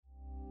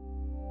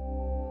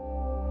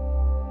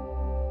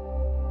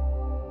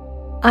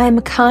I am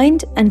a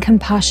kind and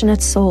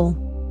compassionate soul.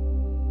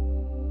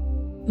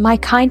 My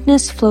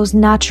kindness flows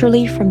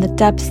naturally from the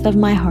depths of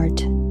my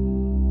heart.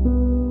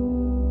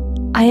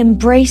 I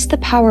embrace the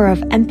power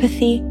of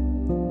empathy,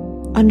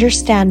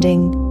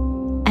 understanding,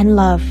 and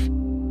love.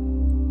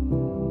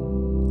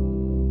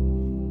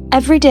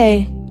 Every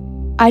day,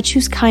 I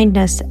choose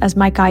kindness as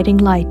my guiding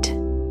light.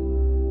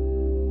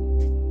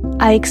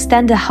 I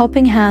extend a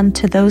helping hand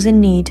to those in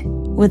need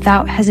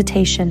without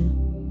hesitation.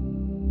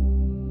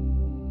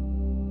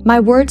 My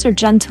words are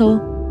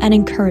gentle and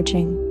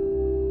encouraging.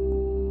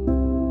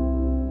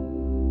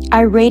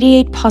 I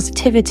radiate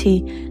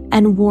positivity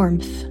and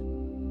warmth.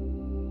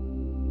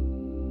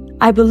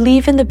 I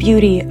believe in the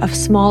beauty of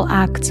small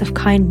acts of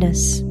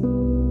kindness.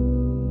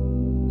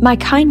 My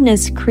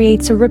kindness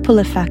creates a ripple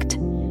effect,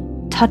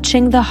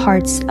 touching the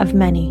hearts of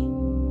many.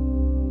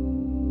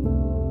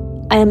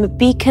 I am a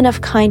beacon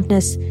of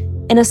kindness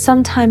in a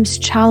sometimes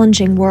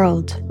challenging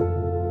world.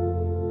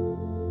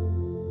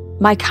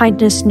 My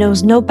kindness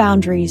knows no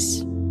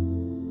boundaries.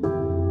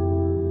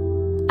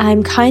 I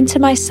am kind to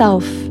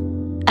myself,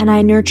 and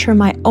I nurture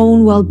my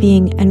own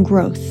well-being and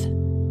growth.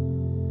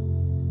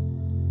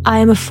 I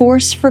am a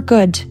force for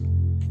good,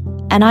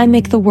 and I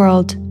make the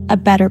world a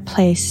better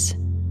place.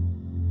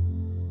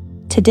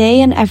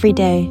 Today and every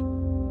day,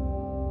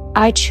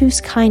 I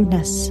choose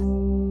kindness.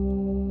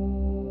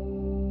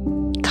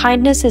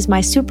 Kindness is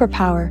my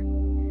superpower,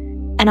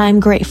 and I am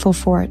grateful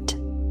for it.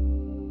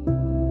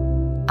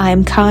 I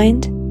am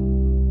kind,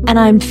 and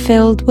I am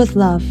filled with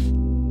love.